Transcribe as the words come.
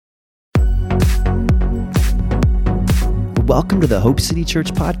welcome to the Hope City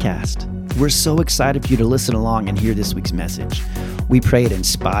Church podcast. We're so excited for you to listen along and hear this week's message. We pray it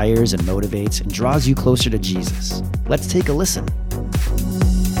inspires and motivates and draws you closer to Jesus. Let's take a listen.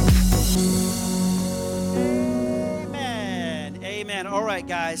 Amen. All right,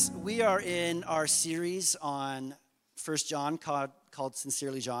 guys, we are in our series on 1 John called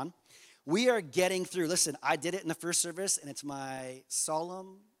Sincerely John. We are getting through. Listen, I did it in the first service, and it's my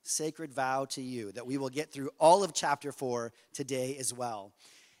solemn, sacred vow to you that we will get through all of chapter 4 today as well.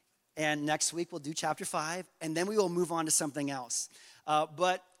 And next week we'll do chapter 5, and then we will move on to something else.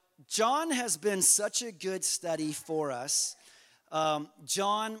 But John has been such a good study for us.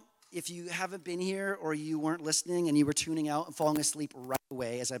 John, if you haven't been here or you weren't listening and you were tuning out and falling asleep right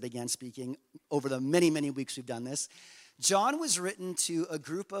away as I began speaking over the many, many weeks we've done this, John was written to a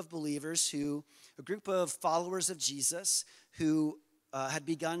group of believers a group of followers of Jesus who had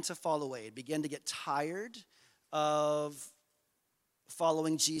begun to fall away, had begun to get tired of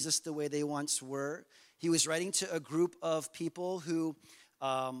following Jesus the way they once were. He was writing to a group of people who,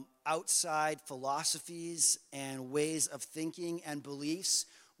 outside philosophies and ways of thinking and beliefs,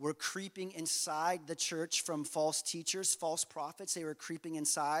 were creeping inside the church from false teachers, false prophets. They were creeping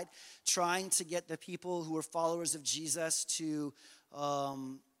inside, trying to get the people who were followers of Jesus to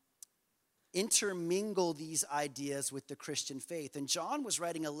intermingle these ideas with the Christian faith. And John was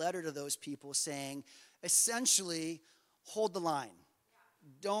writing a letter to those people saying, essentially, hold the line.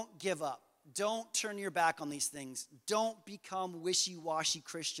 Don't give up. Don't turn your back on these things. Don't become wishy-washy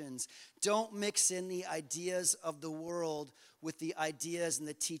Christians. Don't mix in the ideas of the world with the ideas and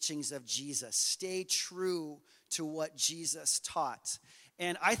the teachings of Jesus. Stay true to what Jesus taught.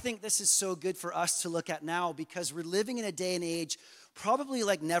 And I think this is so good for us to look at now because we're living in a day and age probably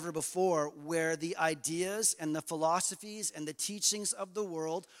like never before, where the ideas and the philosophies and the teachings of the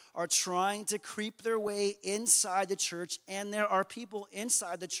world are trying to creep their way inside the church, and there are people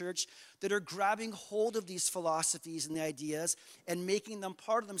inside the church that are grabbing hold of these philosophies and the ideas and making them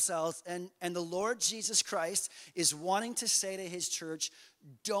part of themselves, and the Lord Jesus Christ is wanting to say to his church,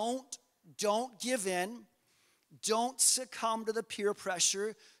 don't give in. Don't succumb to the peer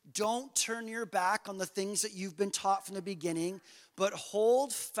pressure. Don't turn your back on the things that you've been taught from the beginning, but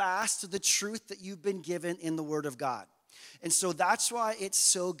hold fast to the truth that you've been given in the Word of God. And so that's why it's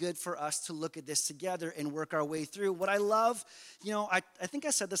so good for us to look at this together and work our way through. What I love, I think I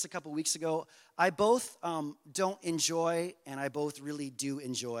said this a couple weeks ago, I both don't enjoy and I both really do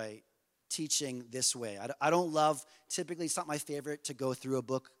enjoy teaching this way. I don't love, typically it's not my favorite to go through a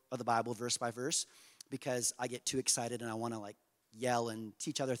book of the Bible verse by verse, because I get too excited and I want to yell and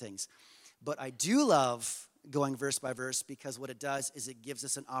teach other things. But I do love going verse by verse because what it does is it gives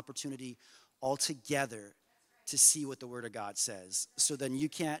us an opportunity all together to see what the Word of God says. So then you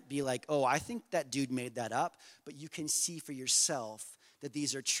can't be like, oh, I think that dude made that up, but you can see for yourself that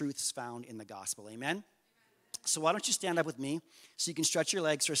these are truths found in the gospel. Amen? So why don't you stand up with me so you can stretch your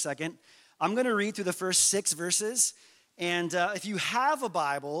legs for a second. I'm going to read through the first 6 verses. And if you have a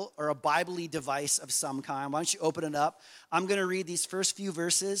Bible or a Bible-y device of some kind, why don't you open it up? I'm going to read these first few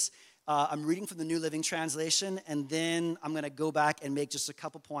verses. I'm reading from the New Living Translation, and then I'm going to go back and make just a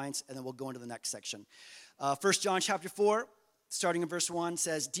couple points, and then we'll go into the next section. 1 John chapter 4, starting in verse 1,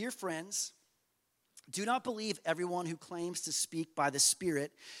 says, Dear friends, do not believe everyone who claims to speak by the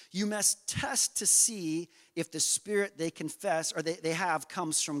Spirit. You must test to see if the Spirit they confess or they have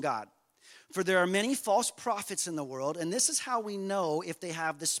comes from God. For there are many false prophets in the world, and this is how we know if they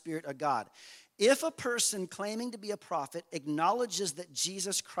have the Spirit of God. If a person claiming to be a prophet acknowledges that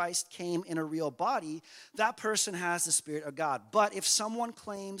Jesus Christ came in a real body, that person has the Spirit of God. But if someone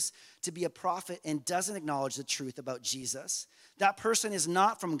claims to be a prophet and doesn't acknowledge the truth about Jesus, that person is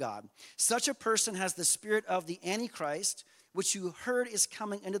not from God. Such a person has the spirit of the Antichrist, which you heard is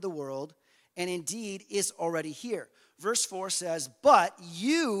coming into the world, and indeed is already here. Verse 4 says, But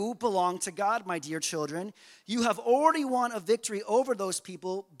you belong to God, my dear children. You have already won a victory over those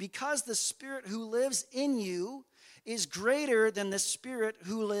people because the Spirit who lives in you is greater than the spirit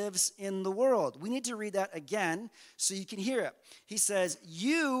who lives in the world. We need to read that again so you can hear it. He says,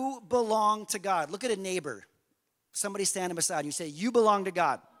 you belong to God. Look at a neighbor. Somebody standing beside you. Say, you belong to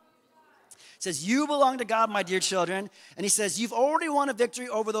God. It says, you belong to God, my dear children. And he says, you've already won a victory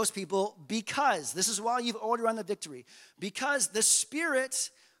over those people because, this is why you've already won the victory, because the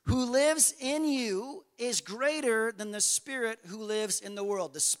Spirit who lives in you is greater than the spirit who lives in the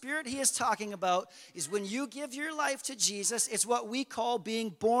world. The spirit he is talking about is when you give your life to Jesus, it's what we call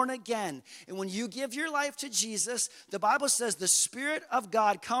being born again. And when you give your life to Jesus, the Bible says the Spirit of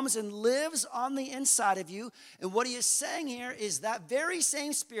God comes and lives on the inside of you. And what he is saying here is that very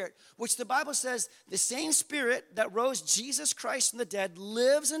same spirit, which the Bible says the same spirit that rose Jesus Christ from the dead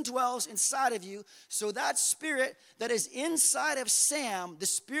lives and dwells inside of you. So that spirit that is inside of Sam, the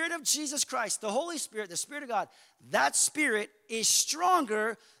Spirit of Jesus Christ, the Holy Spirit, the Spirit of God, that spirit is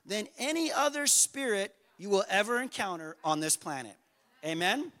stronger than any other spirit you will ever encounter on this planet.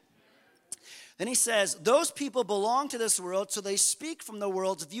 Amen? Then he says, those people belong to this world, so they speak from the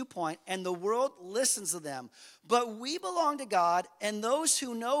world's viewpoint, and the world listens to them. But we belong to God, and those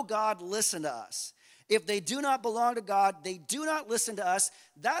who know God listen to us. If they do not belong to God, they do not listen to us.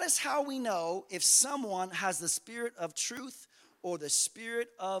 That is how we know if someone has the spirit of truth or the spirit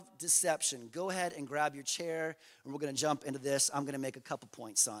of deception. Go ahead and grab your chair, and we're going to jump into this. I'm going to make a couple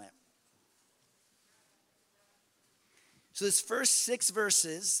points on it. So this first 6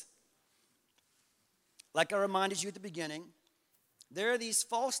 verses, like I reminded you at the beginning, there are these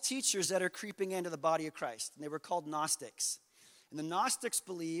false teachers that are creeping into the body of Christ, and they were called Gnostics. And the Gnostics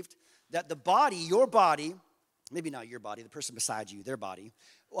believed that the body, your body, maybe not your body, the person beside you, their body,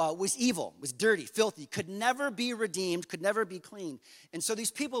 was evil, was dirty, filthy, could never be redeemed, could never be clean. And so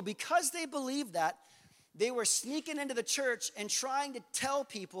these people, because they believed that, they were sneaking into the church and trying to tell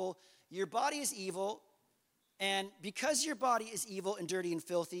people, your body is evil, and because your body is evil and dirty and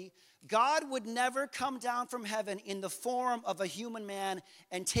filthy, God would never come down from heaven in the form of a human man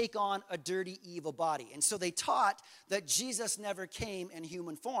and take on a dirty, evil body. And so they taught that Jesus never came in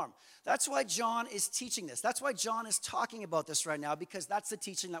human form. That's why John is teaching this. That's why John is talking about this right now, because that's the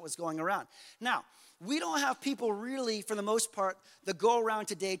teaching that was going around. Now, we don't have people really, for the most part, that go around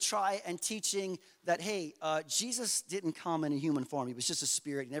today try and teaching that, hey, Jesus didn't come in a human form. He was just a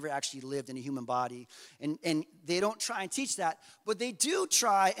spirit. He never actually lived in a human body. And they don't try and teach that. But they do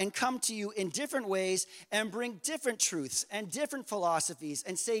try and come to you in different ways and bring different truths and different philosophies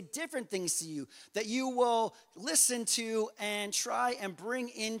and say different things to you that you will listen to and try and bring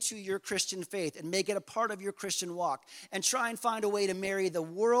into your Christian faith and make it a part of your Christian walk and try and find a way to marry the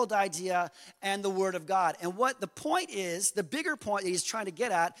world idea and the Word of God. And what the point is, the bigger point that he's trying to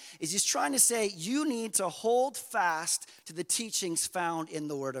get at is he's trying to say you need to hold fast to the teachings found in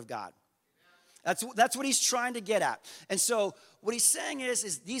the Word of God. That's what he's trying to get at. And so what he's saying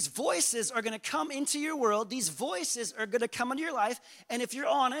is these voices are going to come into your world. These voices are going to come into your life. And if you're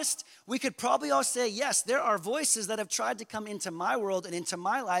honest, we could probably all say, yes, there are voices that have tried to come into my world and into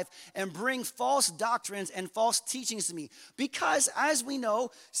my life and bring false doctrines and false teachings to me. Because as we know,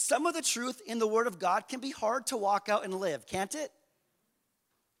 some of the truth in the Word of God can be hard to walk out and live, can't it?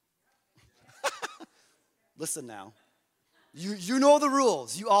 Listen now. You know the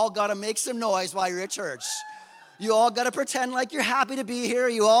rules. You all got to make some noise while you're at church. You all got to pretend like you're happy to be here.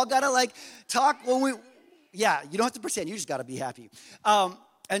 You all got to talk when you don't have to pretend. You just got to be happy.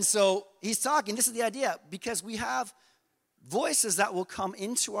 And so he's talking. This is the idea, because we have voices that will come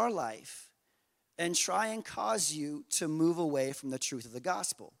into our life and try and cause you to move away from the truth of the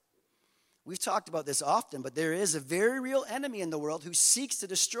gospel. We've talked about this often, but there is a very real enemy in the world who seeks to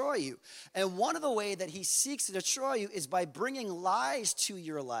destroy you. And one of the ways that he seeks to destroy you is by bringing lies to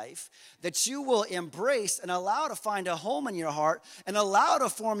your life that you will embrace and allow to find a home in your heart and allow to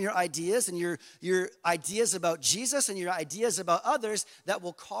form your ideas and your ideas about Jesus and your ideas about others that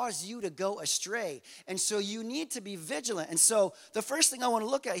will cause you to go astray. And so you need to be vigilant. And so the first thing I want to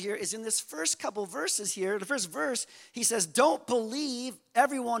look at here is in this first couple verses here, the first verse, he says, don't believe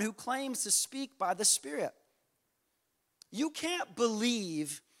everyone who claims to speak by the Spirit. You can't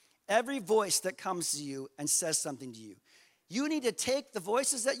believe every voice that comes to you and says something to you. You need to take the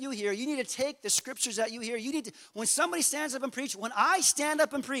voices that you hear. You need to take the scriptures that you hear. When somebody stands up and preach, when I stand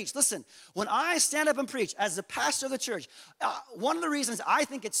up and preach, listen, when I stand up and preach as the pastor of the church, one of the reasons I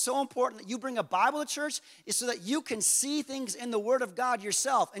think it's so important that you bring a Bible to church is so that you can see things in the Word of God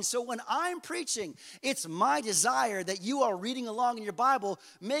yourself. And so when I'm preaching, it's my desire that you are reading along in your Bible,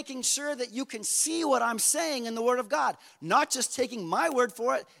 making sure that you can see what I'm saying in the Word of God, not just taking my word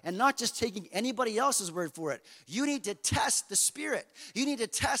for it and not just taking anybody else's word for it. You need to test the Spirit. You need to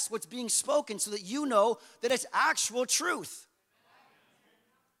test what's being spoken so that you know that it's actual truth.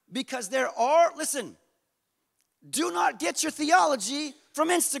 Because listen, do not get your theology from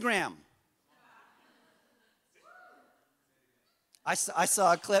Instagram. I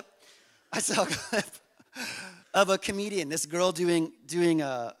saw a clip of a comedian, this girl doing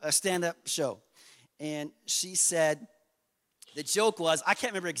a stand-up show. And she said, The joke was, I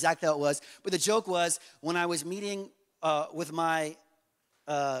can't remember exactly how it was, but the joke was when I was meeting with my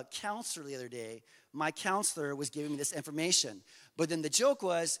counselor the other day, my counselor was giving me this information. But then the joke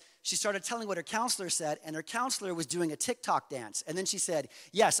was, she started telling what her counselor said, and her counselor was doing a TikTok dance. And then she said,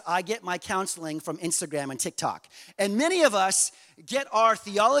 yes, I get my counseling from Instagram and TikTok. And many of us get our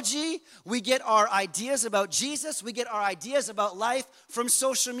theology, we get our ideas about Jesus, we get our ideas about life from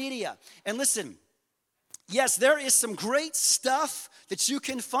social media. And listen, yes, there is some great stuff that you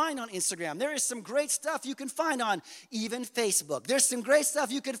can find on Instagram. There is some great stuff you can find on even Facebook. There's some great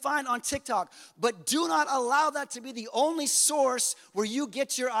stuff you can find on TikTok. But do not allow that to be the only source where you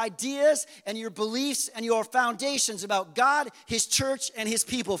get your ideas and your beliefs and your foundations about God, His church, and His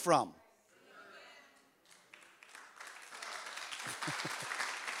people from.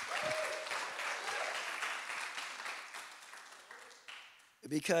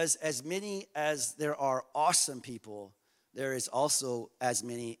 Because as many as there are awesome people, there is also as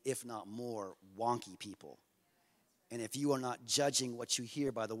many, if not more, wonky people. And if you are not judging what you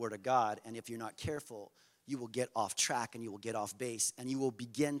hear by the word of God, and if you're not careful, you will get off track and you will get off base, and you will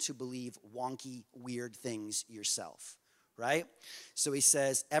begin to believe wonky, weird things yourself, right? So he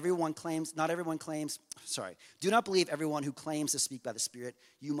says, do not believe everyone who claims to speak by the Spirit.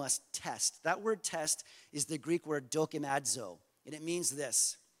 You must test. That word test is the Greek word dokimadzo. And it means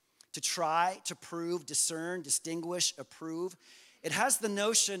this: to try, to prove, discern, distinguish, approve. It has the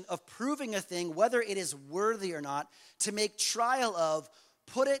notion of proving a thing, whether it is worthy or not, to make trial of,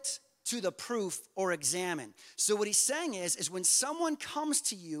 put it to the proof, or examine. So what he's saying is when someone comes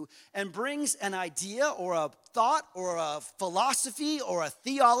to you and brings an idea or a thought or a philosophy or a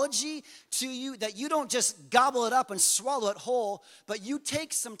theology to you, that you don't just gobble it up and swallow it whole, but you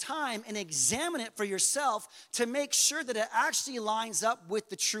take some time and examine it for yourself to make sure that it actually lines up with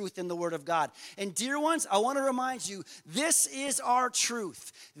the truth in the Word of God. And dear ones, I want to remind you, this is our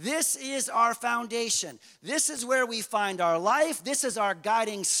truth. This is our foundation. This is where we find our life. This is our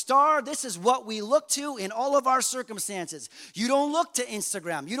guiding star. This is what we look to in all of our circumstances. You don't look to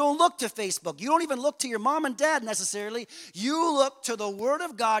Instagram. You don't look to Facebook. You don't even look to your mom and dad necessarily. You look to the Word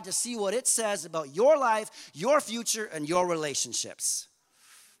of God to see what it says about your life, your future, and your relationships.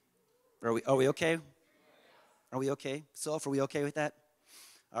 Are we okay? Are we okay? Soph, are we okay with that?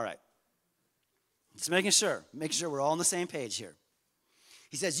 All right. Just making sure we're all on the same page here.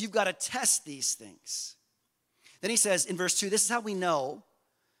 He says, you've got to test these things. Then he says in verse 2, this is how we know.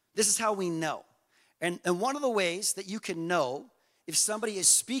 This is how we know. And one of the ways that you can know if somebody is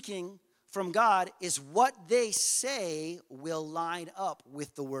speaking from God is what they say will line up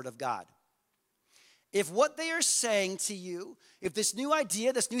with the Word of God. If what they are saying to you, if this new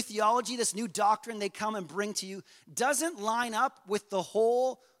idea, this new theology, this new doctrine they come and bring to you doesn't line up with the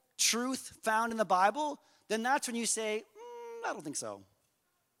whole truth found in the Bible, then that's when you say, I don't think so.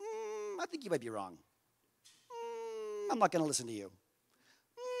 I think you might be wrong. I'm not going to listen to you.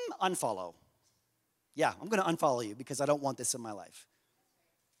 Unfollow. Yeah, I'm going to unfollow you because I don't want this in my life.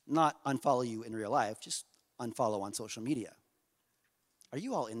 Not unfollow you in real life, just unfollow on social media. Are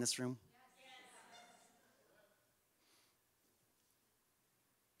you all in this room?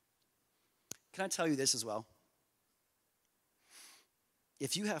 Can I tell you this as well?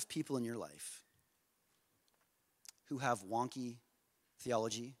 If you have people in your life who have wonky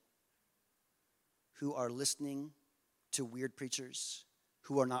theology, who are listening to weird preachers,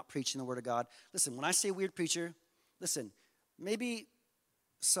 who are not preaching the Word of God. Listen, when I say weird preacher, listen, maybe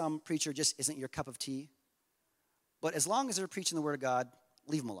some preacher just isn't your cup of tea, but as long as they're preaching the Word of God,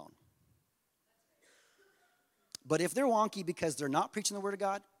 leave them alone. But if they're wonky because they're not preaching the Word of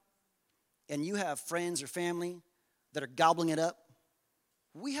God, and you have friends or family that are gobbling it up,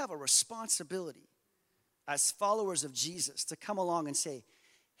 we have a responsibility as followers of Jesus to come along and say,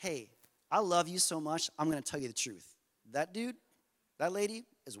 hey, I love you so much, I'm going to tell you the truth. That dude, that lady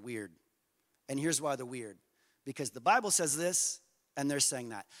is weird. And here's why they're weird. Because the Bible says this, and they're saying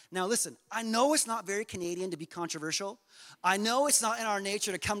that. Now listen, I know it's not very Canadian to be controversial. I know it's not in our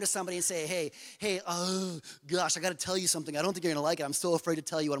nature to come to somebody and say, hey, oh gosh, I got to tell you something. I don't think you're going to like it. I'm so afraid to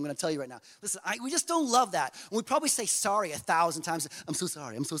tell you what I'm going to tell you right now. Listen, we just don't love that. And we probably say sorry 1,000 times. I'm so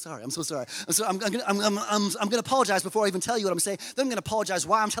sorry. I'm going to apologize before I even tell you what I'm saying. Then I'm going to apologize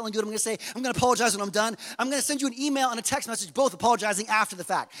why I'm telling you what I'm going to say. I'm going to apologize when I'm done. I'm going to send you an email and a text message, both apologizing after the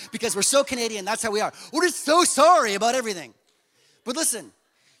fact. Because we're so Canadian, that's how we are. We're just so sorry about everything. But listen,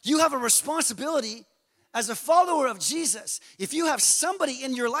 you have a responsibility As a follower of Jesus, if you have somebody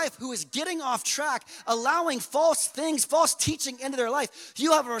in your life who is getting off track, allowing false things, false teaching into their life,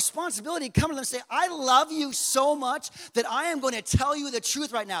 you have a responsibility to come to them and say, I love you so much that I am going to tell you the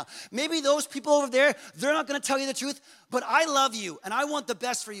truth right now. Maybe those people over there, they're not going to tell you the truth, but I love you and I want the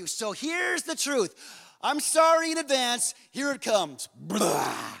best for you. So here's the truth. I'm sorry in advance. Here it comes.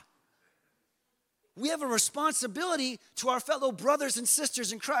 Blah. We have a responsibility to our fellow brothers and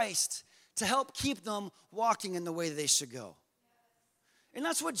sisters in Christ to help keep them walking in the way that they should go. And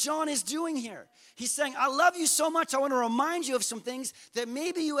that's what John is doing here. He's saying, I love you so much, I want to remind you of some things that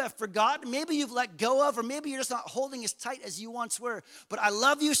maybe you have forgotten, maybe you've let go of, or maybe you're just not holding as tight as you once were. But I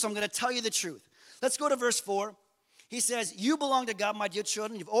love you, so I'm going to tell you the truth. Let's go to verse 4. He says, you belong to God, my dear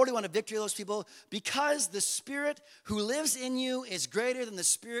children. You've already won a victory of those people because the Spirit who lives in you is greater than the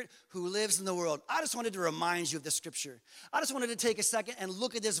Spirit who lives in the world. I just wanted to remind you of this scripture. I just wanted to take a second and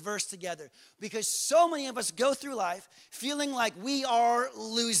look at this verse together because so many of us go through life feeling like we are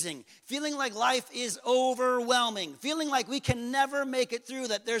losing, feeling like life is overwhelming, feeling like we can never make it through,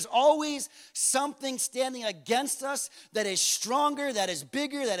 that there's always something standing against us that is stronger, that is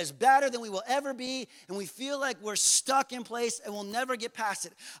bigger, that is better than we will ever be, and we feel like we're stuck in place and we'll never get past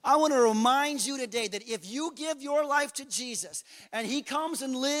it. I want to remind you today that if you give your life to Jesus and he comes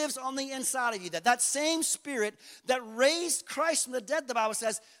and lives on the inside of you, that same Spirit that raised Christ from the dead, the Bible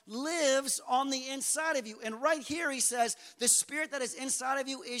says, lives on the inside of you. And right here he says, the Spirit that is inside of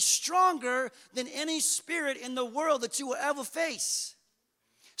you is stronger than any spirit in the world that you will ever face.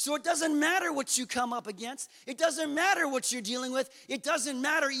 So it doesn't matter what you come up against. It doesn't matter what you're dealing with. It doesn't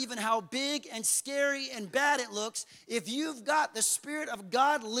matter even how big and scary and bad it looks. If you've got the Spirit of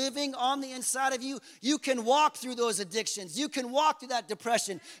God living on the inside of you, you can walk through those addictions. You can walk through that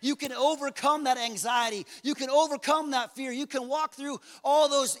depression. You can overcome that anxiety. You can overcome that fear. You can walk through all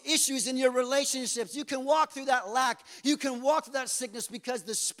those issues in your relationships. You can walk through that lack. You can walk through that sickness because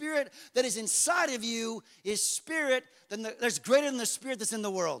the Spirit that is inside of you is Spirit that's greater than the Spirit that's in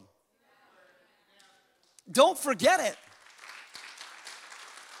the world. Don't forget it.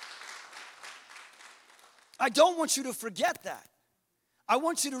 I don't want you to forget that. I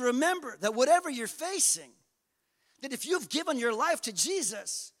want you to remember that whatever you're facing, that if you've given your life to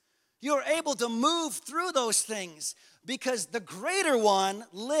Jesus, you're able to move through those things because the greater one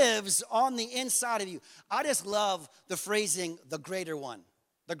lives on the inside of you. I just love the phrasing, the greater one,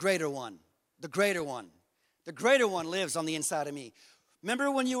 the greater one, the greater one. The greater one lives on the inside of me. Remember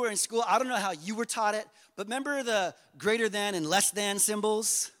when you were in school, I don't know how you were taught it, but remember the greater than and less than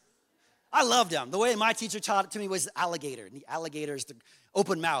symbols? I loved them. The way my teacher taught it to me was alligator. And the alligator is the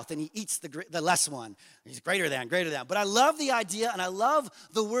open mouth, and he eats the less one. He's greater than, greater than. But I love the idea, and I love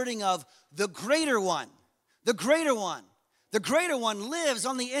the wording of the greater one. The greater one. The greater one lives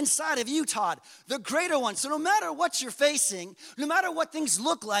on the inside of you, Todd. The greater one. So no matter what you're facing, no matter what things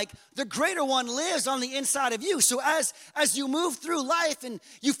look like, the greater one lives on the inside of you. So as you move through life and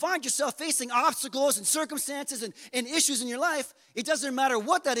you find yourself facing obstacles and circumstances and issues in your life, it doesn't matter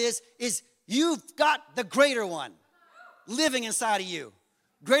what that is you've got the greater one living inside of you.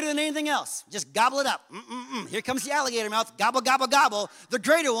 Greater than anything else. Just gobble it up. Here comes the alligator mouth. Gobble, gobble, gobble. The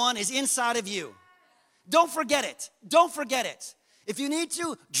greater one is inside of you. Don't forget it. Don't forget it. If you need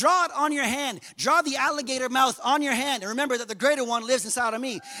to, draw it on your hand. Draw the alligator mouth on your hand. And remember that the greater one lives inside of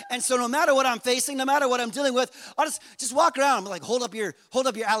me. And so no matter what I'm facing, no matter what I'm dealing with, I'll just walk around. I'm like, hold up your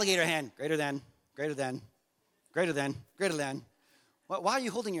alligator hand. Greater than, greater than, greater than, greater than. Why are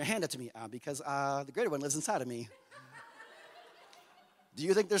you holding your hand up to me? Because the greater one lives inside of me. Do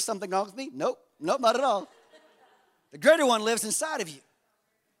you think there's something wrong with me? Nope, not at all. The greater one lives inside of you.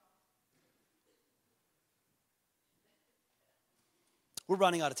 We're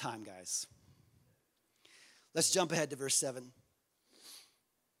running out of time, guys. Let's jump ahead to verse 7.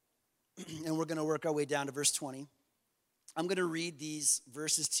 And we're going to work our way down to verse 20. I'm going to read these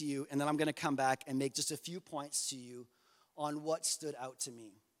verses to you, and then I'm going to come back and make just a few points to you on what stood out to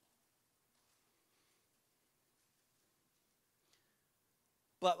me.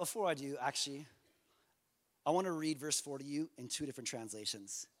 But before I do, actually, I want to read verse 4 to you in two different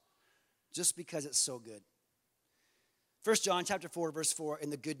translations, just because it's so good. 1 John chapter 4, verse 4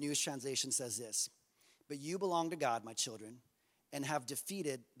 in the Good News translation says this, "But you belong to God, my children, and have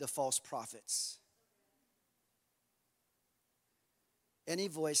defeated the false prophets." Any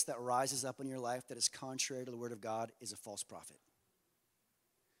voice that rises up in your life that is contrary to the word of God is a false prophet.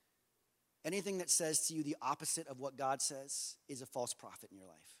 Anything that says to you the opposite of what God says is a false prophet in your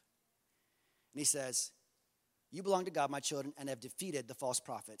life. And he says, you belong to God, my children, and have defeated the false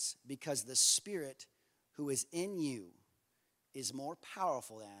prophets because the Spirit who is in you is more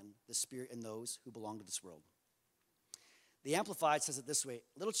powerful than the Spirit in those who belong to this world. The Amplified says it this way: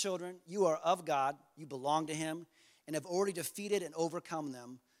 little children, you are of God, you belong to him, and have already defeated and overcome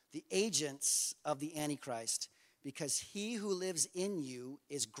them, the agents of the Antichrist, because he who lives in you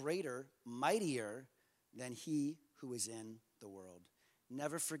is greater, mightier than he who is in the world.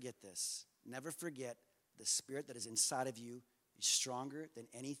 Never forget this. Never forget the Spirit that is inside of you is stronger than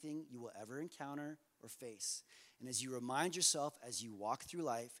anything you will ever encounter or face. And as you remind yourself as you walk through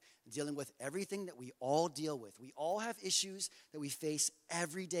life, dealing with everything that we all deal with, we all have issues that we face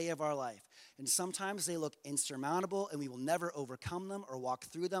every day of our life. And sometimes they look insurmountable and we will never overcome them or walk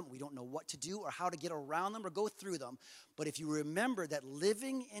through them. We don't know what to do or how to get around them or go through them. But if you remember that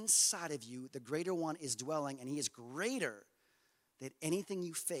living inside of you, the greater one is dwelling, and he is greater than anything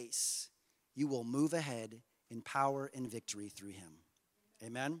you face, you will move ahead in power and victory through him.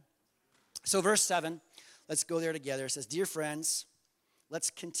 Amen? So verse 7, let's go there together. It says, dear friends,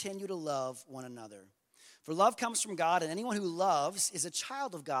 let's continue to love one another. For love comes from God, and anyone who loves is a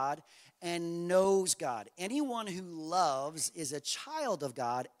child of God and knows God. Anyone who loves is a child of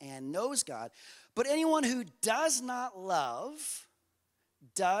God and knows God. But anyone who does not love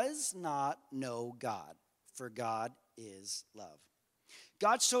does not know God, for God is love.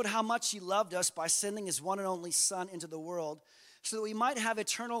 God showed how much he loved us by sending his one and only Son into the world so that we might have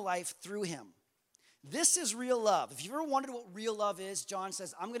eternal life through him. This is real love. If you ever wondered what real love is, John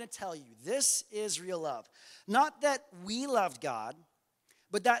says, I'm going to tell you, this is real love. Not that we loved God,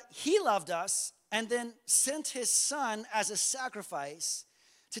 but that he loved us and then sent his Son as a sacrifice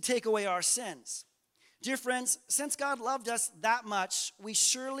to take away our sins. Dear friends, since God loved us that much, we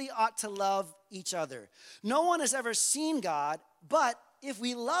surely ought to love each other. No one has ever seen God, but if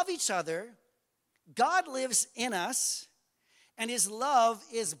we love each other, God lives in us, and his love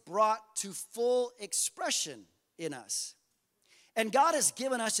is brought to full expression in us. And God has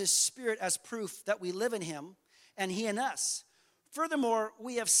given us his Spirit as proof that we live in him and he in us. Furthermore,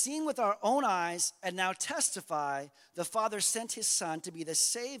 we have seen with our own eyes and now testify the Father sent his Son to be the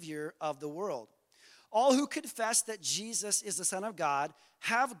Savior of the world. All who confess that Jesus is the Son of God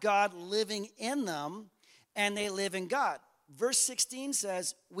have God living in them, and they live in God. Verse 16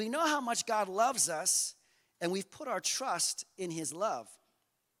 says, we know how much God loves us, and we've put our trust in his love.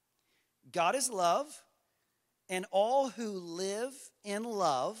 God is love, and all who live in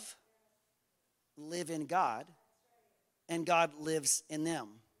love live in God, and God lives in them.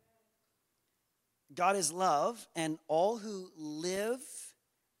 God is love, and all who live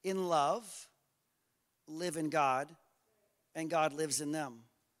in love live in God, and God lives in them.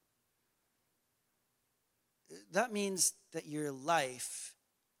 That means that your life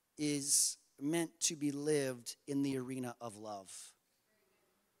is meant to be lived in the arena of love.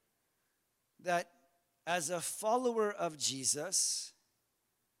 That as a follower of Jesus,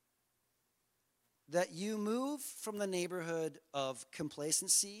 that you move from the neighborhood of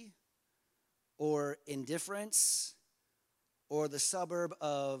complacency or indifference or the suburb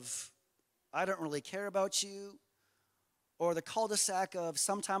of I don't really care about you, or the cul-de-sac of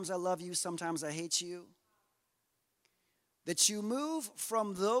sometimes I love you, sometimes I hate you. That you move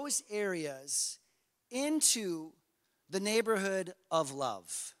from those areas into the neighborhood of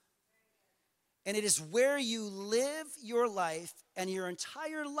love. And it is where you live your life, and your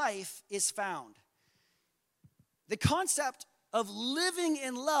entire life is found. The concept of living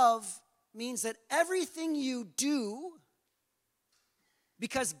in love means that everything you do,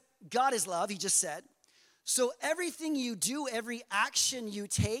 because God is love, he just said. So everything you do, every action you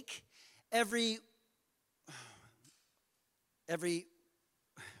take, every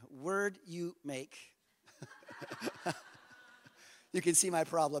word you make. You can see my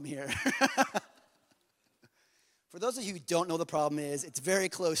problem here. For those of you who don't know, the problem is it's very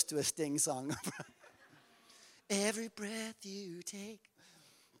close to a Sting song. Every breath you take,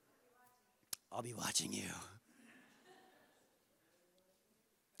 I'll be watching you.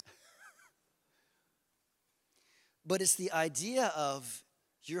 But it's the idea of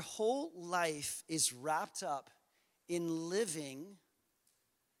your whole life is wrapped up in living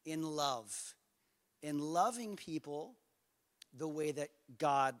in love, in loving people the way that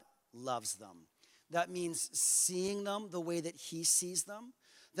God loves them. That means seeing them the way that he sees them.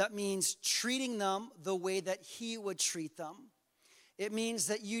 That means treating them the way that he would treat them. It means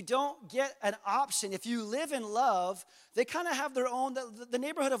that you don't get an option. If you live in love, they kind of have their own, the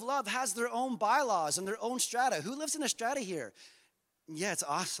neighborhood of love has their own bylaws and their own strata. Who lives in a strata here? Yeah, it's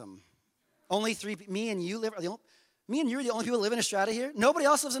awesome. Only three, me and you me and you are the only people who live in a strata here? Nobody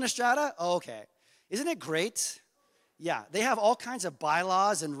else lives in a strata? Oh, okay. Isn't it great? Yeah, they have all kinds of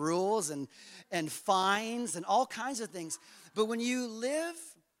bylaws and rules and fines and all kinds of things. But when you live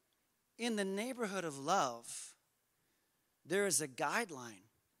in the neighborhood of love, there is a guideline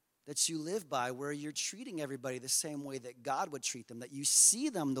that you live by where you're treating everybody the same way that God would treat them, that you see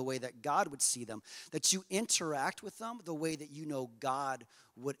them the way that God would see them, that you interact with them the way that you know God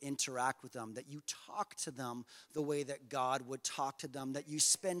would interact with them, that you talk to them the way that God would talk to them, that you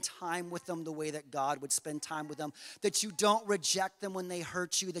spend time with them the way that God would spend time with them, that you don't reject them when they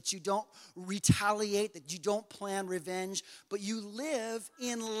hurt you, that you don't retaliate, that you don't plan revenge, but you live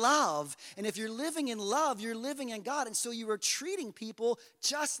in love. And if you're living in love, you're living in God, and so you are treating people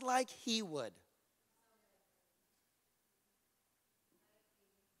just like He would.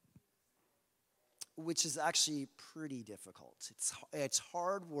 Which is actually pretty difficult. It's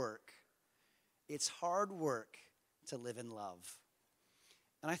hard work. It's hard work to live in love.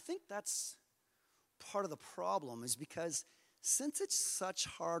 And I think that's part of the problem, is because since it's such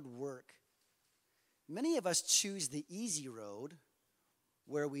hard work, many of us choose the easy road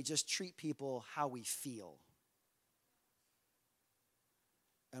where we just treat people how we feel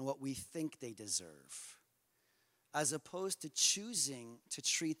and what we think they deserve, as opposed to choosing to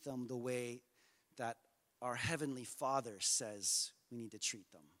treat them the way that our Heavenly Father says we need to treat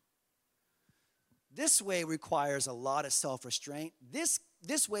them. This way requires a lot of self-restraint. This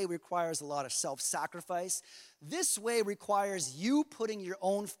way requires a lot of self-sacrifice. This way requires you putting your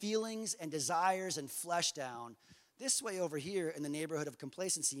own feelings and desires and flesh down. This way over here in the neighborhood of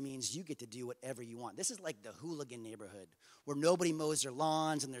complacency means you get to do whatever you want. This is like the hooligan neighborhood where nobody mows their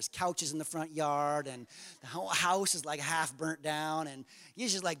lawns and there's couches in the front yard and the whole house is like half burnt down and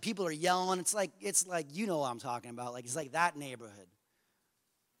it's just like people are yelling. It's like you know what I'm talking about. Like it's like that neighborhood.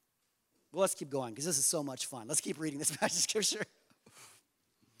 Well, let's keep going because this is so much fun. Let's keep reading this passage of scripture.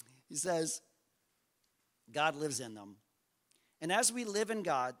 He says, God lives in them. And as we live in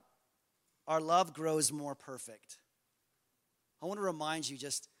God, our love grows more perfect. I want to remind you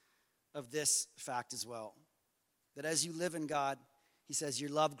just of this fact as well, that as you live in God, he says,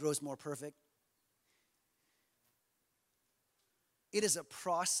 your love grows more perfect. It is a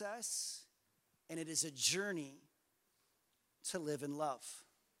process and it is a journey to live in love.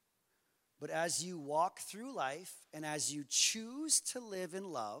 But as you walk through life and as you choose to live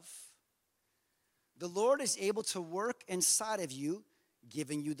in love, the Lord is able to work inside of you,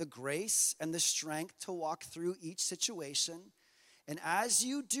 giving you the grace and the strength to walk through each situation. And as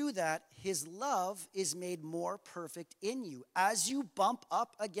you do that, his love is made more perfect in you. As you bump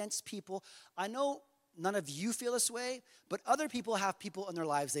up against people, I know none of you feel this way, but other people have people in their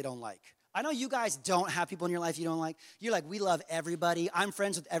lives they don't like. I know you guys don't have people in your life you don't like. You're like, we love everybody. I'm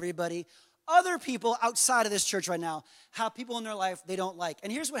friends with everybody. Other people outside of this church right now have people in their life they don't like.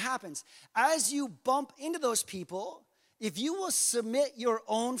 And here's what happens. As you bump into those people, if you will submit your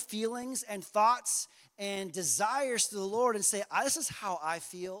own feelings and thoughts and desires to the Lord and say, this is how I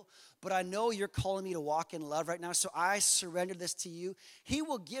feel, but I know you're calling me to walk in love right now, so I surrender this to you. He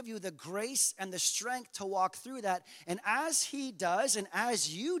will give you the grace and the strength to walk through that. And as he does and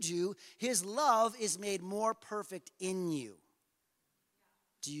as you do, his love is made more perfect in you.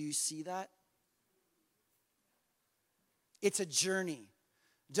 Do you see that? It's a journey.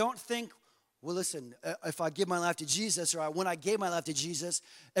 Don't think, well, listen, if I give my life to Jesus or when I gave my life to Jesus,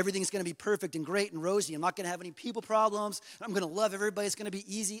 everything's going to be perfect and great and rosy. I'm not going to have any people problems. I'm going to love everybody. It's going to be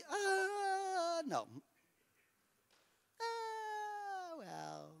easy. No.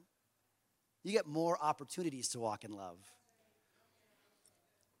 Well. You get more opportunities to walk in love.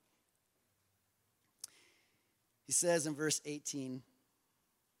 He says in verse 18,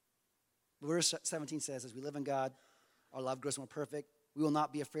 verse 17 says, as we live in God, our love grows more perfect. We will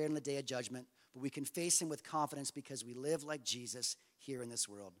not be afraid on the day of judgment, but we can face him with confidence because we live like Jesus here in this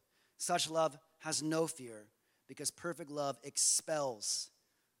world. Such love has no fear because perfect love expels.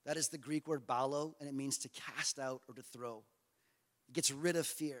 That is the Greek word balo, and it means to cast out or to throw. It gets rid of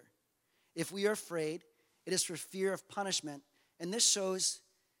fear. If we are afraid, it is for fear of punishment, and this shows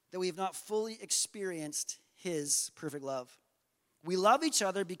that we have not fully experienced his perfect love. We love each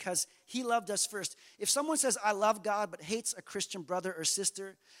other because he loved us first. If someone says, I love God, but hates a Christian brother or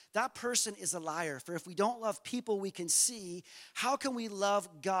sister, that person is a liar. For if we don't love people we can see, how can we love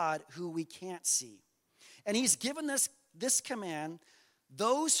God who we can't see? And he's given us this command.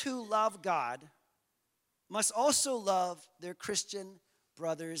 Those who love God must also love their Christian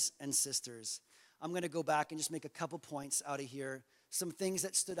brothers and sisters. I'm going to go back and just make a couple points out of here. Some things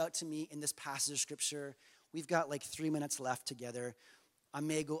that stood out to me in this passage of scripture. We've got like 3 minutes left together. I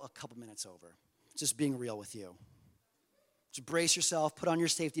may go a couple minutes over. Just being real with you. Just brace yourself. Put on your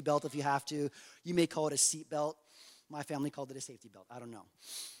safety belt if you have to. You may call it a seat belt. My family called it a safety belt. I don't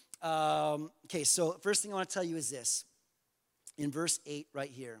know. Okay, so first thing I want to tell you is this. in verse 8 right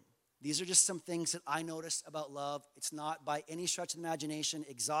here. These are just some things that I noticed about love. It's not by any stretch of the imagination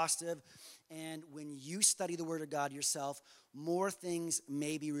exhaustive. And when you study the Word of God yourself, more things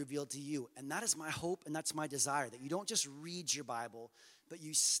may be revealed to you. And that is my hope and that's my desire, that you don't just read your Bible, but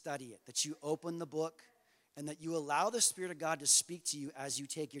you study it, that you open the book and that you allow the Spirit of God to speak to you as you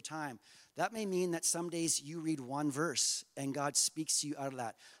take your time. That may mean that some days you read one verse and God speaks to you out of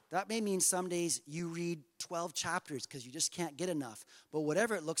that. That may mean some days you read 12 chapters because you just can't get enough. But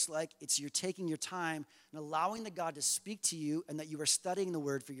whatever it looks like, it's you're taking your time and allowing the God to speak to you and that you are studying the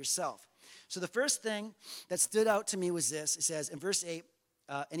Word for yourself. So the first thing that stood out to me was this. It says in verse 8,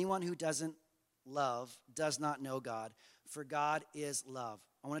 anyone who doesn't love does not know God, for God is love.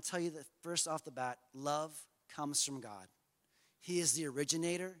 I want to tell you that first off the bat, love comes from God. He is the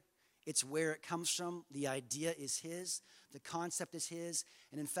originator. It's where it comes from. The idea is his. The concept is his.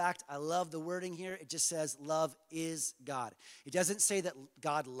 And in fact, I love the wording here. It just says love is God. It doesn't say that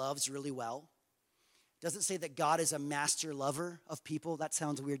God loves really well. It doesn't say that God is a master lover of people. That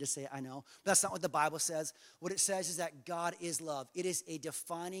sounds weird to say, I know. But that's not what the Bible says. What it says is that God is love. It is a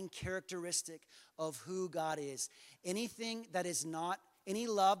defining characteristic of who God is. Any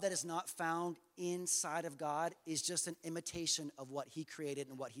love that is not found inside of God is just an imitation of what he created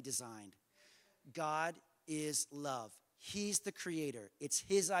and what he designed. God is love. He's the creator. It's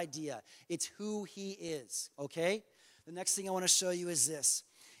his idea. It's who he is, okay? The next thing I want to show you is this,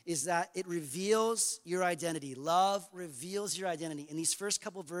 is that it reveals your identity. Love reveals your identity. In these first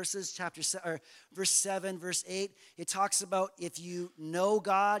couple verses, verse 7, verse 8, it talks about if you know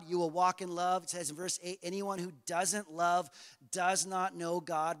God, you will walk in love. It says in verse 8, anyone who doesn't love does not know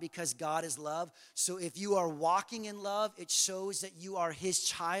God because God is love. So if you are walking in love, it shows that you are his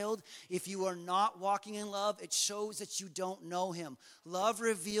child. If you are not walking in love, it shows that you don't know him. Love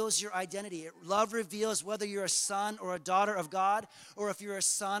reveals your identity. Love reveals whether you're a son or a daughter of God or if you're a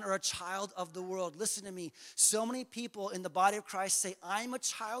son or a child of the world. Listen to me. So many people in the body of Christ say, I'm a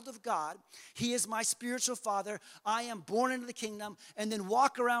child of God. He is my spiritual father. I am born into the kingdom, and then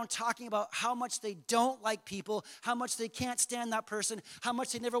walk around talking about how much they don't like people, how much they can't stand that person, how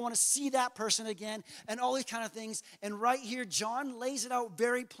much they never want to see that person again, and all these kind of things. And right here, John lays it out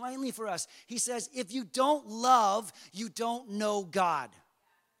very plainly for us. He says, if you don't love, you don't know God.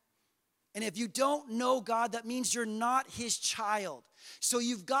 And if you don't know God, that means you're not his child. So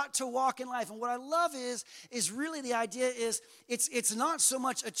you've got to walk in life. And what I love is really the idea is it's not so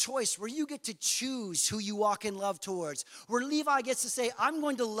much a choice where you get to choose who you walk in love towards. Where Levi gets to say, I'm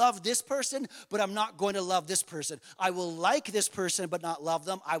going to love this person, but I'm not going to love this person. I will like this person, but not love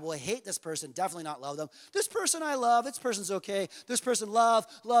them. I will hate this person, definitely not love them. This person I love, this person's okay. This person love,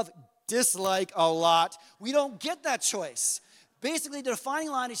 dislike a lot. We don't get that choice. Basically, the defining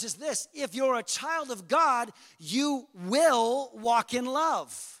line is just this. If you're a child of God, you will walk in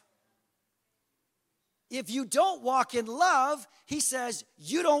love. If you don't walk in love, he says,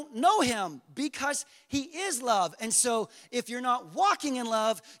 you don't know him because he is love. And so if you're not walking in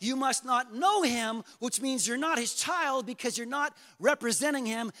love, you must not know him, which means you're not his child because you're not representing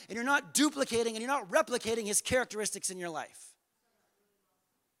him and you're not duplicating and you're not replicating his characteristics in your life.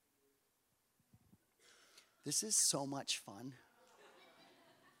 This is so much fun.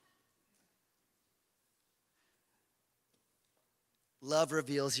 Love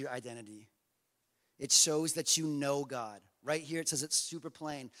reveals your identity. It shows that you know God. Right here it says it's super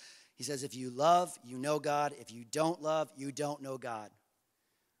plain. He says if you love, you know God. If you don't love, you don't know God.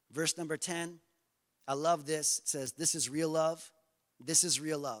 Verse number 10, I love this. It says this is real love. This is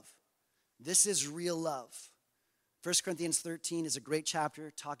real love. This is real love. 1 Corinthians 13 is a great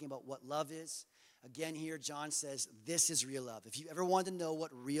chapter talking about what love is. Again here, John says, this is real love. If you ever want to know what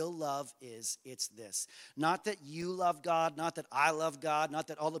real love is, it's this. Not that you love God, not that I love God, not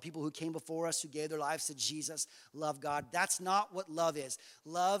that all the people who came before us who gave their lives to Jesus love God. That's not what love is.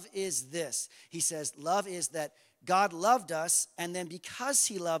 Love is this. He says, love is that God loved us, and then because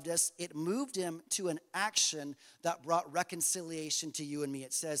he loved us, it moved him to an action that brought reconciliation to you and me.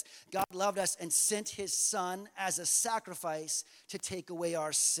 It says, God loved us and sent his son as a sacrifice to take away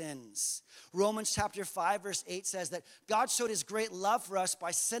our sins. Romans chapter 5, verse 8 says that God showed his great love for us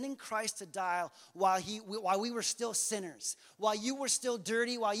by sending Christ to die while we were still sinners, while you were still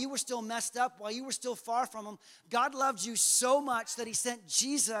dirty, while you were still messed up, while you were still far from him. God loved you so much that he sent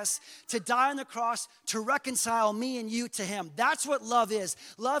Jesus to die on the cross to reconcile me and you to him. That's what love is.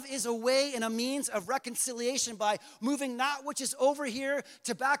 Love is a way and a means of reconciliation by moving that which is over here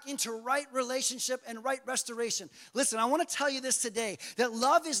to back into right relationship and right restoration. Listen, I want to tell you this today, that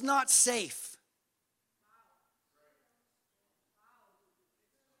love is not safe.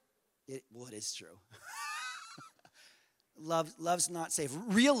 It is true. Love's not safe.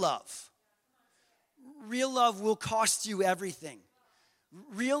 Real love. Real love will cost you everything.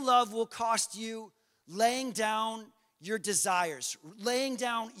 Real love will cost you laying down your desires, laying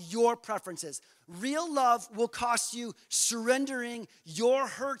down your preferences. Real love will cost you surrendering your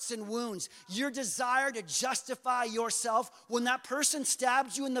hurts and wounds, your desire to justify yourself. When that person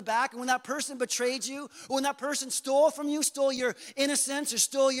stabbed you in the back, and when that person betrayed you, or when that person stole from you, stole your innocence, or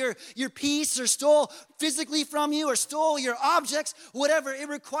stole your peace, or stole physically from you, or stole your objects, whatever, it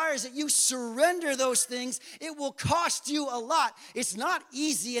requires that you surrender those things. It will cost you a lot. It's not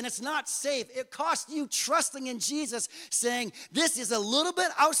easy and it's not safe. It costs you trusting in Jesus, saying, this is a little bit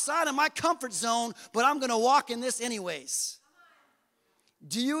outside of my comfort zone, but I'm going to walk in this anyways.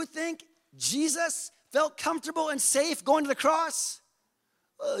 Do you think Jesus felt comfortable and safe going to the cross?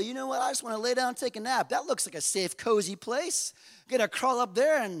 Oh, you know what? I just want to lay down and take a nap. That looks like a safe, cozy place. I'm going to crawl up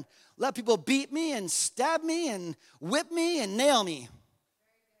there and let people beat me and stab me and whip me and nail me.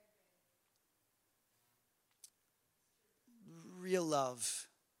 Real love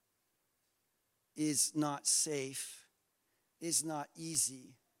is not safe, is not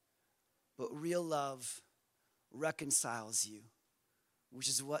easy. But real love reconciles you, which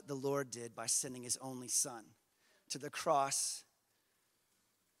is what the Lord did by sending his only son to the cross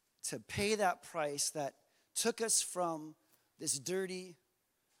to pay that price that took us from this dirty,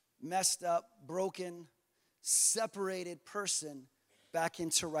 messed up, broken, separated person back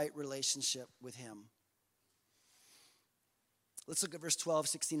into right relationship with him. Let's look at verse 12,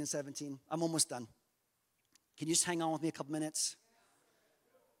 16, and 17. I'm almost done. Can you just hang on with me a couple minutes?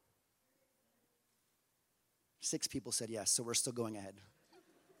 6 people said yes, so we're still going ahead.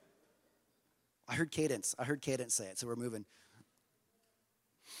 I heard Cadence say it, so we're moving.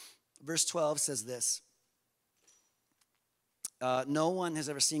 Verse 12 says this. No one has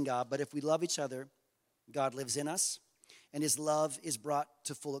ever seen God, but if we love each other, God lives in us, and his love is brought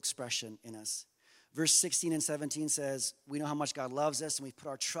to full expression in us. Verse 16 and 17 says, we know how much God loves us, and we put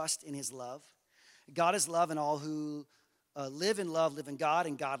our trust in his love. God is love, and all who live in love live in God,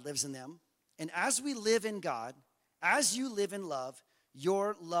 and God lives in them. And as we live in God, as you live in love,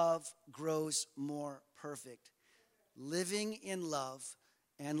 your love grows more perfect. Living in love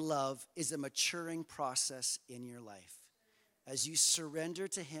and love is a maturing process in your life. As you surrender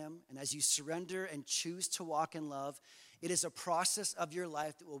to him, and as you surrender and choose to walk in love, it is a process of your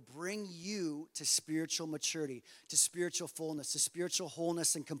life that will bring you to spiritual maturity, to spiritual fullness, to spiritual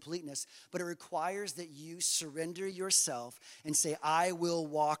wholeness and completeness. But it requires that you surrender yourself and say, I will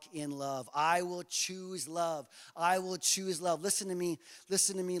walk in love. I will choose love. I will choose love. Listen to me,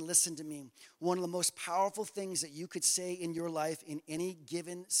 listen to me, listen to me. One of the most powerful things that you could say in your life in any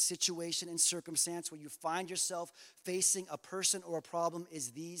given situation and circumstance where you find yourself facing a person or a problem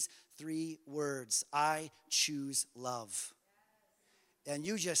is these 3 words: I choose love. And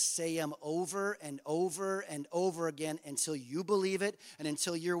you just say them over and over and over again until you believe it and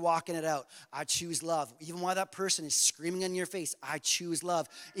until you're walking it out. I choose love. Even while that person is screaming in your face, I choose love.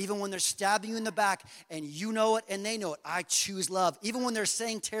 Even when they're stabbing you in the back and you know it and they know it, I choose love. Even when they're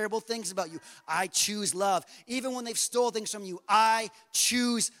saying terrible things about you, I choose love. Even when they've stole things from you, I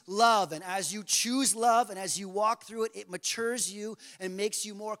choose love. And as you choose love and as you walk through it, it matures you and makes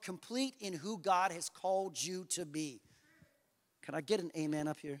you more complete in who God has called you to be. Can I get an amen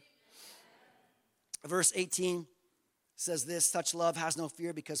up here? Verse 18 says this: such love has no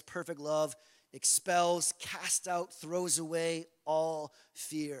fear, because perfect love expels, casts out, throws away all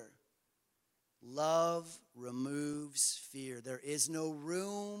fear. Love removes fear. There is no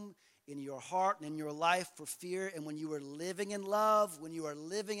room in your heart and in your life for fear. And when you are living in love, when you are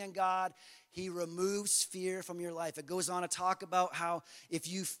living in God, he removes fear from your life. It goes on to talk about how if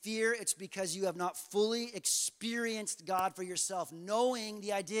you fear, it's because you have not fully experienced God for yourself. Knowing,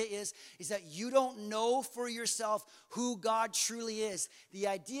 the idea is that you don't know for yourself who God truly is. The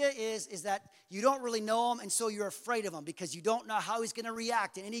idea is that you don't really know him, and so you're afraid of him because you don't know how he's going to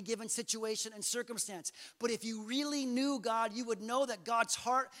react in any given situation and circumstance. But if you really knew God, you would know that God's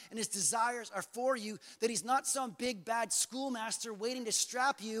heart and his desires are for you, that he's not some big bad schoolmaster waiting to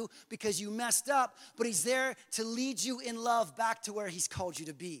strap you because you messed up, but he's there to lead you in love back to where he's called you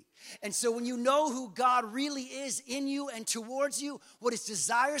to be. And so when you know who God really is in you and towards you, what his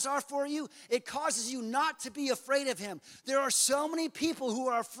desires are for you, it causes you not to be afraid of him. There are so many people who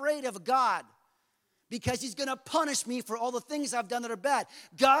are afraid of God because he's going to punish me for all the things I've done that are bad.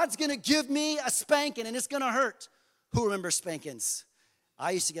 God's going to give me a spanking and it's going to hurt. Who remembers spankings?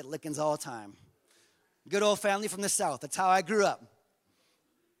 I used to get lickings all the time. Good old family from the South. That's how I grew up.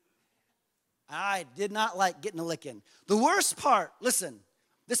 I did not like getting a licking. The worst part, listen,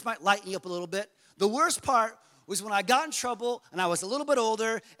 this might lighten you up a little bit. The worst part was when I got in trouble and I was a little bit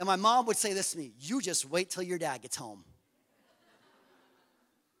older, and my mom would say this to me, you just wait till your dad gets home.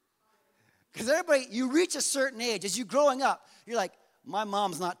 Because everybody, you reach a certain age, as you're growing up, you're like, my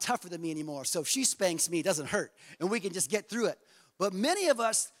mom's not tougher than me anymore, so if she spanks me, it doesn't hurt, and we can just get through it. But many of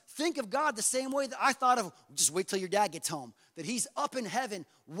us think of God the same way that I thought of, just wait till your dad gets home, that he's up in heaven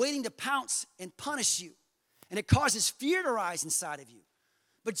waiting to pounce and punish you, and it causes fear to rise inside of you.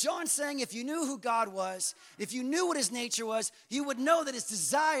 But John's saying if you knew who God was, if you knew what his nature was, you would know that his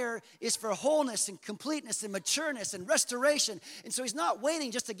desire is for wholeness and completeness and matureness and restoration. And so he's not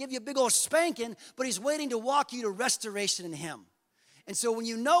waiting just to give you a big old spanking, but he's waiting to walk you to restoration in him. And so when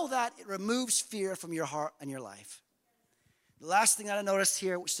you know that, it removes fear from your heart and your life. The last thing that I noticed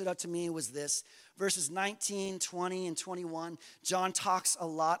here, which stood out to me, was this. Verses 19, 20, and 21, John talks a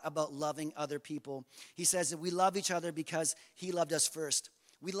lot about loving other people. He says that we love each other because he loved us first.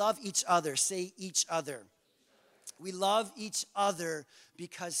 We love each other. Say each other. We love each other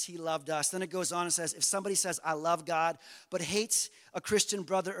because he loved us. Then it goes on and says, if somebody says, I love God, but hates a Christian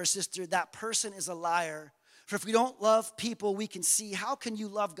brother or sister, that person is a liar. For if we don't love people we can see, how can you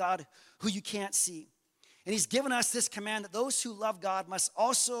love God who you can't see? And he's given us this command that those who love God must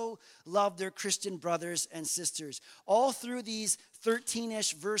also love their Christian brothers and sisters. All through these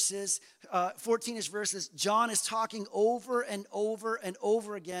 13-ish verses, 14-ish verses, John is talking over and over and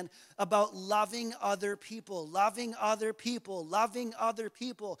over again about loving other people, loving other people, loving other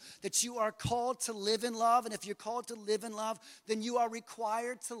people, that you are called to live in love. And if you're called to live in love, then you are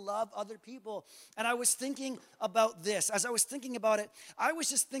required to love other people. And I was thinking about this. As I was thinking about it, I was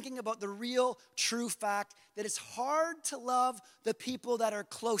just thinking about the real, true fact that it's hard to love the people that are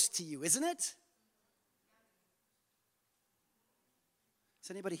close to you, isn't it? Is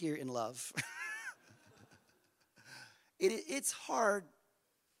anybody here in love? It's hard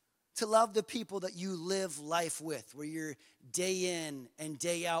to love the people that you live life with, where you're day in and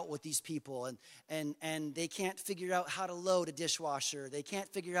day out with these people, and they can't figure out how to load a dishwasher. They can't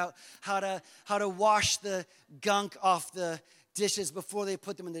figure out how to wash the gunk off the dishes before they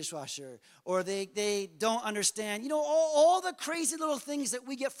put them in the dishwasher, or they don't understand, all the crazy little things that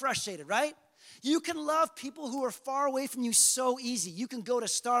we get frustrated, right? You can love people who are far away from you so easy. You can go to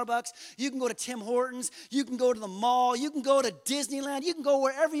Starbucks. You can go to Tim Hortons. You can go to the mall. You can go to Disneyland. You can go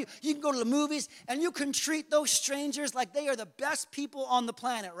wherever you can go to the movies, and you can treat those strangers like they are the best people on the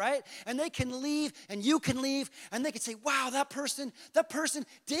planet, right? And they can leave, and you can leave, and they can say, wow, that person,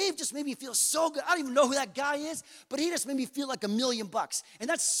 Dave just made me feel so good. I don't even know who that guy is, but he just made me feel like $1 million. And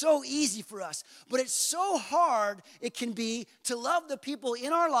that's so easy for us. But it's so hard it can be to love the people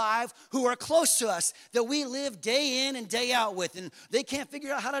in our life who are close to us, that we live day in and day out with, and they can't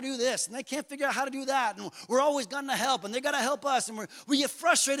figure out how to do this, and they can't figure out how to do that, and we're always going to help, and they got to help us, and we get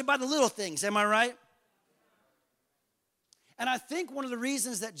frustrated by the little things. Am I right? And I think one of the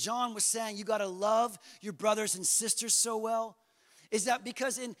reasons that John was saying you got to love your brothers and sisters so well is that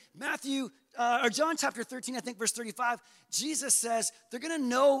because in John chapter 13, I think verse 35, Jesus says, they're going to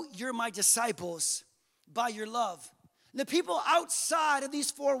know you're my disciples by your love. And the people outside of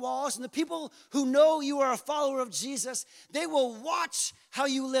these four walls, and the people who know you are a follower of Jesus, they will watch how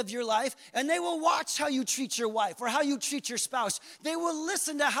you live your life, and they will watch how you treat your wife or how you treat your spouse. They will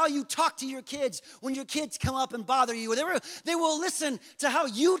listen to how you talk to your kids when your kids come up and bother you. They will listen to how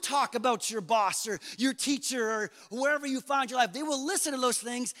you talk about your boss or your teacher or wherever you find your life. They will listen to those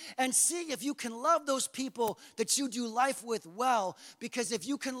things and see if you can love those people that you do life with well. Because if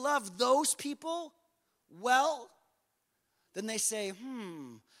you can love those people well, then they say,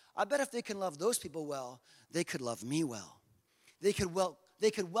 I bet if they can love those people well, they could love me well. They could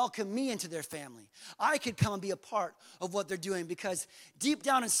welcome me into their family. I could come and be a part of what they're doing, because deep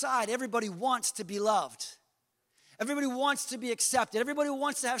down inside, everybody wants to be loved. Everybody wants to be accepted. Everybody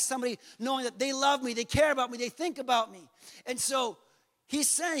wants to have somebody knowing that they love me, they care about me, they think about me. And so he's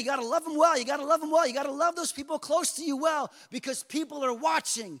saying you got to love them well. You got to love them well. You got to love those people close to you well, because people are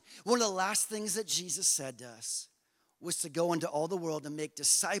watching. One of the last things that Jesus said to us was to go into all the world and make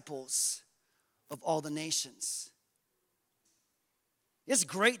disciples of all the nations. It's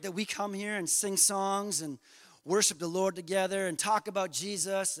great that we come here and sing songs and worship the Lord together and talk about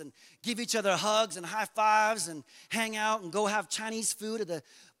Jesus and give each other hugs and high fives and hang out and go have Chinese food at the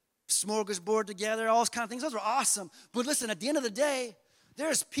smorgasbord together, all those kind of things. Those are awesome. But listen, at the end of the day,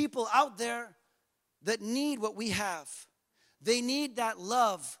 there's people out there that need what we have. They need that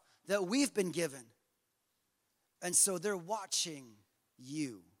love that we've been given. And so they're watching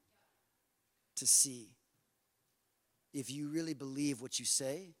you to see if you really believe what you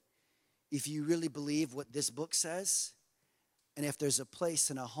say, if you really believe what this book says, and if there's a place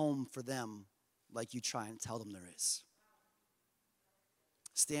and a home for them like you try and tell them there is.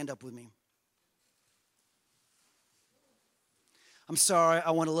 Stand up with me. I'm sorry,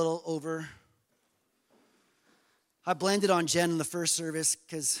 I went a little over. I blamed it on Jen in the first service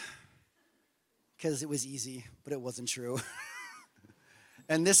because it was easy, but it wasn't true.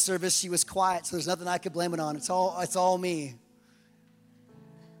 And this service, she was quiet, so there's nothing I could blame it on. It's all me.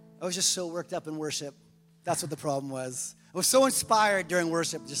 I was just so worked up in worship. That's what the problem was. I was so inspired during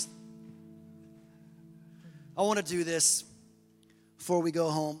worship. I want to do this before we go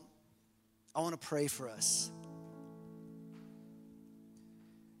home. I want to pray for us.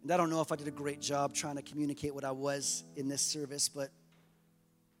 And I don't know if I did a great job trying to communicate what I was in this service, but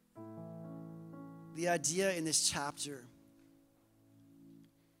the idea in this chapter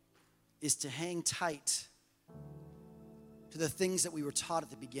is to hang tight to the things that we were taught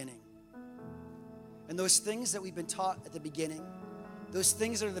at the beginning. And those things that we've been taught at the beginning, those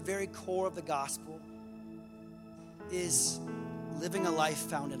things that are the very core of the gospel, is living a life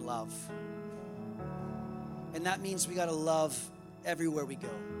found in love. And that means we got to love everywhere we go.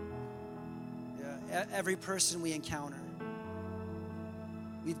 Every person we encounter.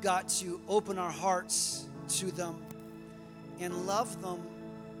 We've got to open our hearts to them and love them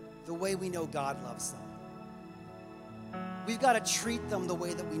the way we know God loves them. We've got to treat them the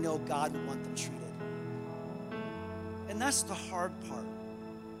way that we know God would want them treated. And that's the hard part.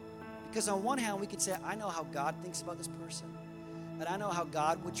 Because on one hand, we could say, I know how God thinks about this person, and I know how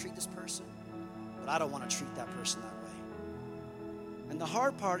God would treat this person, but I don't want to treat that person that way. And the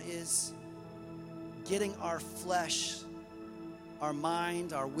hard part is getting our flesh, our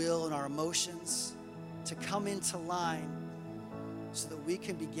mind, our will, and our emotions to come into line so that we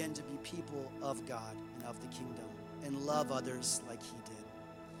can begin to be people of God and of the kingdom and love others like he did.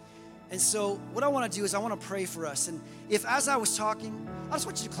 And so what I want to do is I want to pray for us. And if as I was talking, I just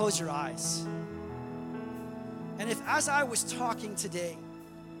want you to close your eyes. And if as I was talking today,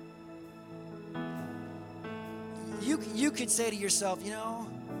 you could say to yourself,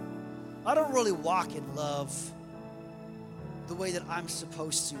 I don't really walk in love the way that I'm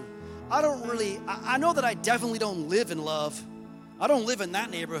supposed to. I know that I definitely don't live in love. I don't live in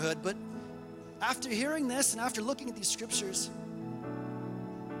that neighborhood, but after hearing this and after looking at these scriptures,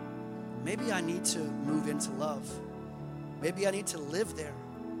 maybe I need to move into love. Maybe I need to live there.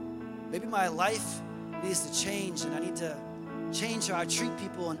 Maybe my life needs to change and I need to change how I treat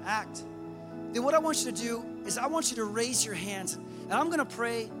people and act. Then what I want you to do is I want you to raise your hands, and I'm going to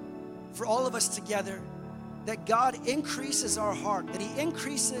pray for all of us together that God increases our heart, that he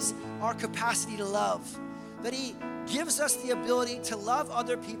increases our capacity to love, that he gives us the ability to love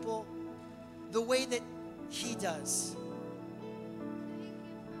other people the way that he does.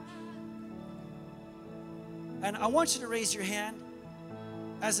 And I want you to raise your hand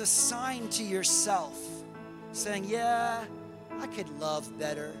as a sign to yourself, saying, yeah, I could love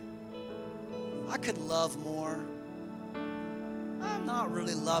better. I could love more. I'm not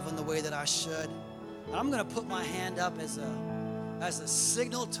really loving the way that I should. And I'm going to put my hand up as a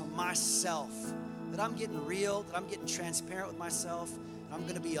signal to myself that I'm getting real, that I'm getting transparent with myself, and I'm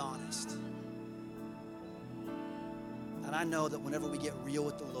going to be honest. And I know that whenever we get real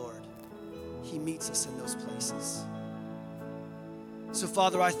with the Lord, he meets us in those places. So,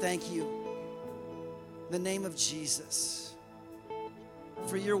 Father, I thank you in the name of Jesus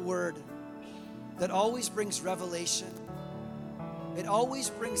for your word that always brings revelation. It always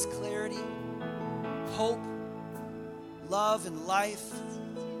brings clarity, hope, love, and life.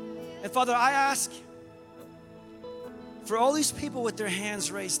 And Father, I ask for all these people with their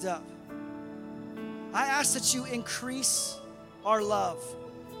hands raised up, I ask that you increase our love,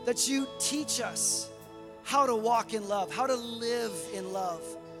 that you teach us how to walk in love, how to live in love.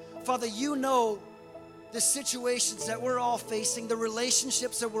 Father, you know the situations that we're all facing, the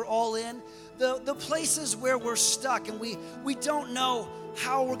relationships that we're all in, the places where we're stuck and we don't know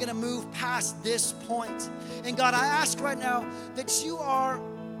how we're gonna move past this point. And God, I ask right now that you are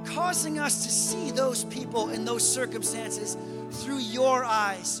causing us to see those people in those circumstances through your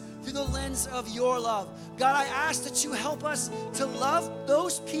eyes, through the lens of your love. God, I ask that you help us to love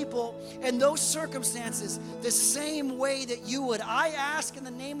those people and those circumstances the same way that you would. I ask in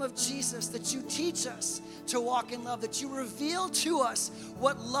the name of Jesus that you teach us to walk in love, that you reveal to us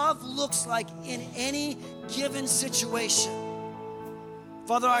what love looks like in any given situation.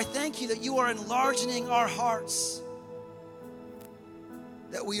 Father, I thank you that you are enlarging our hearts,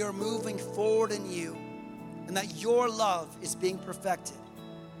 that we are moving forward in you, and that your love is being perfected.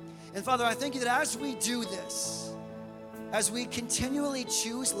 And Father, I thank you that as we do this, As we continually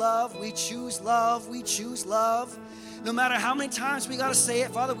choose love, we choose love, we choose love. No matter how many times we got to say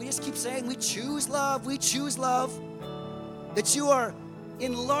it, Father, we just keep saying, we choose love, we choose love. That you are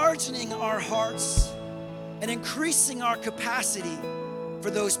enlarging our hearts and increasing our capacity for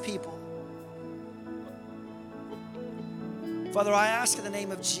those people. Father, I ask in the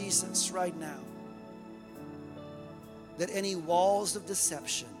name of Jesus right now that any walls of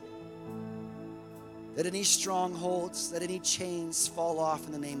deception, that any strongholds, that any chains fall off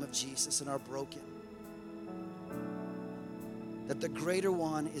in the name of Jesus and are broken. That the greater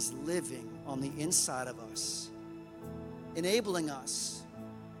one is living on the inside of us, enabling us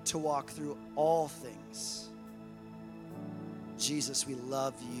to walk through all things. Jesus, we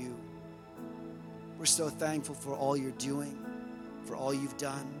love you. We're so thankful for all you're doing, for all you've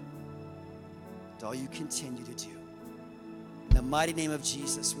done, and all you continue to do. In the mighty name of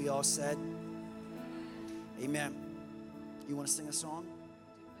Jesus, we all said, amen. You want to sing a song?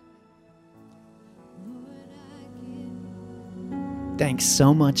 Thanks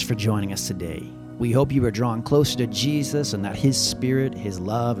so much for joining us today. We hope you are drawn closer to Jesus and that His Spirit, His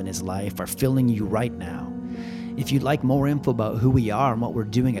love, and His life are filling you right now. If you'd like more info about who we are and what we're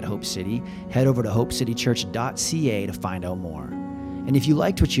doing at Hope City, head over to hopecitychurch.ca to find out more. And if you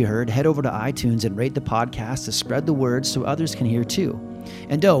liked what you heard, head over to iTunes and rate the podcast to spread the word so others can hear too.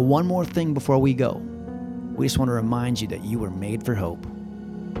 And one more thing before we go. We just want to remind you that you were made for hope.